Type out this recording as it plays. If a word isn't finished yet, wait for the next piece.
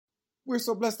We're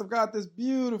so blessed of God this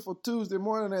beautiful Tuesday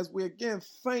morning as we again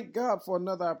thank God for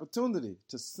another opportunity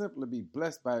to simply be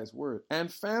blessed by His Word.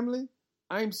 And family,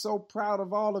 I'm so proud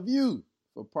of all of you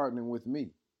for partnering with me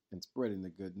and spreading the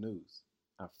good news.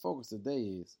 Our focus today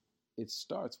is, it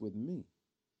starts with me.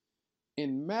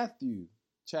 In Matthew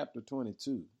chapter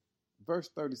 22, verse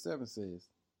 37 says,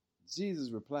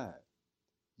 Jesus replied,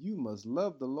 "You must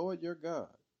love the Lord your God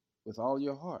with all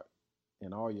your heart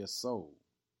and all your soul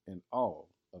and all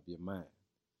of your mind."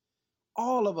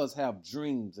 All of us have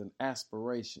dreams and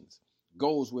aspirations,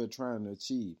 goals we're trying to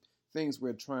achieve, things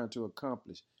we're trying to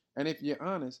accomplish. And if you're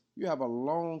honest, you have a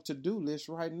long to-do list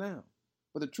right now.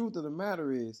 But the truth of the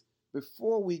matter is,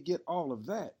 before we get all of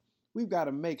that, we've got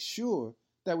to make sure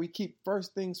that we keep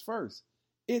first things first.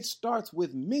 It starts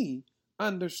with me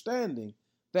understanding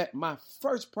that my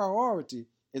first priority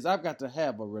is I've got to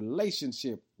have a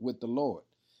relationship with the Lord.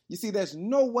 You see, there's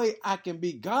no way I can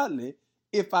be godly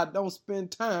if I don't spend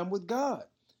time with God.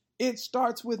 It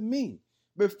starts with me.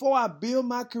 Before I build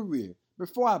my career,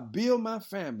 before I build my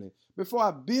family, before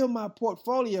I build my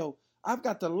portfolio, I've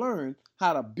got to learn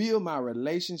how to build my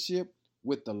relationship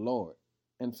with the Lord.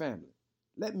 And family,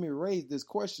 let me raise this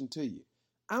question to you.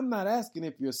 I'm not asking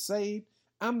if you're saved.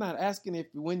 I'm not asking if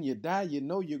when you die, you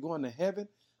know you're going to heaven.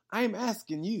 I'm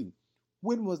asking you,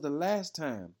 when was the last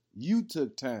time you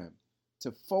took time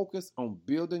to focus on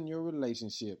building your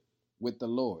relationship with the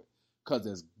Lord? Because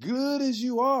as good as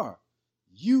you are,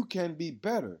 you can be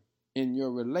better in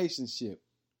your relationship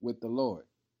with the Lord.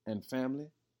 And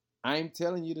family, I'm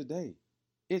telling you today,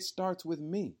 it starts with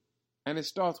me, and it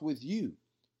starts with you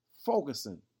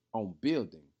focusing on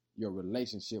building your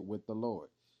relationship with the Lord.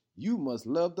 You must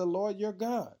love the Lord your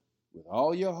God with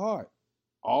all your heart,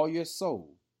 all your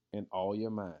soul, and all your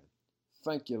mind.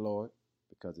 Thank you, Lord,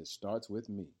 because it starts with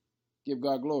me. Give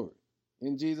God glory.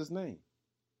 In Jesus' name,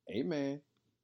 amen.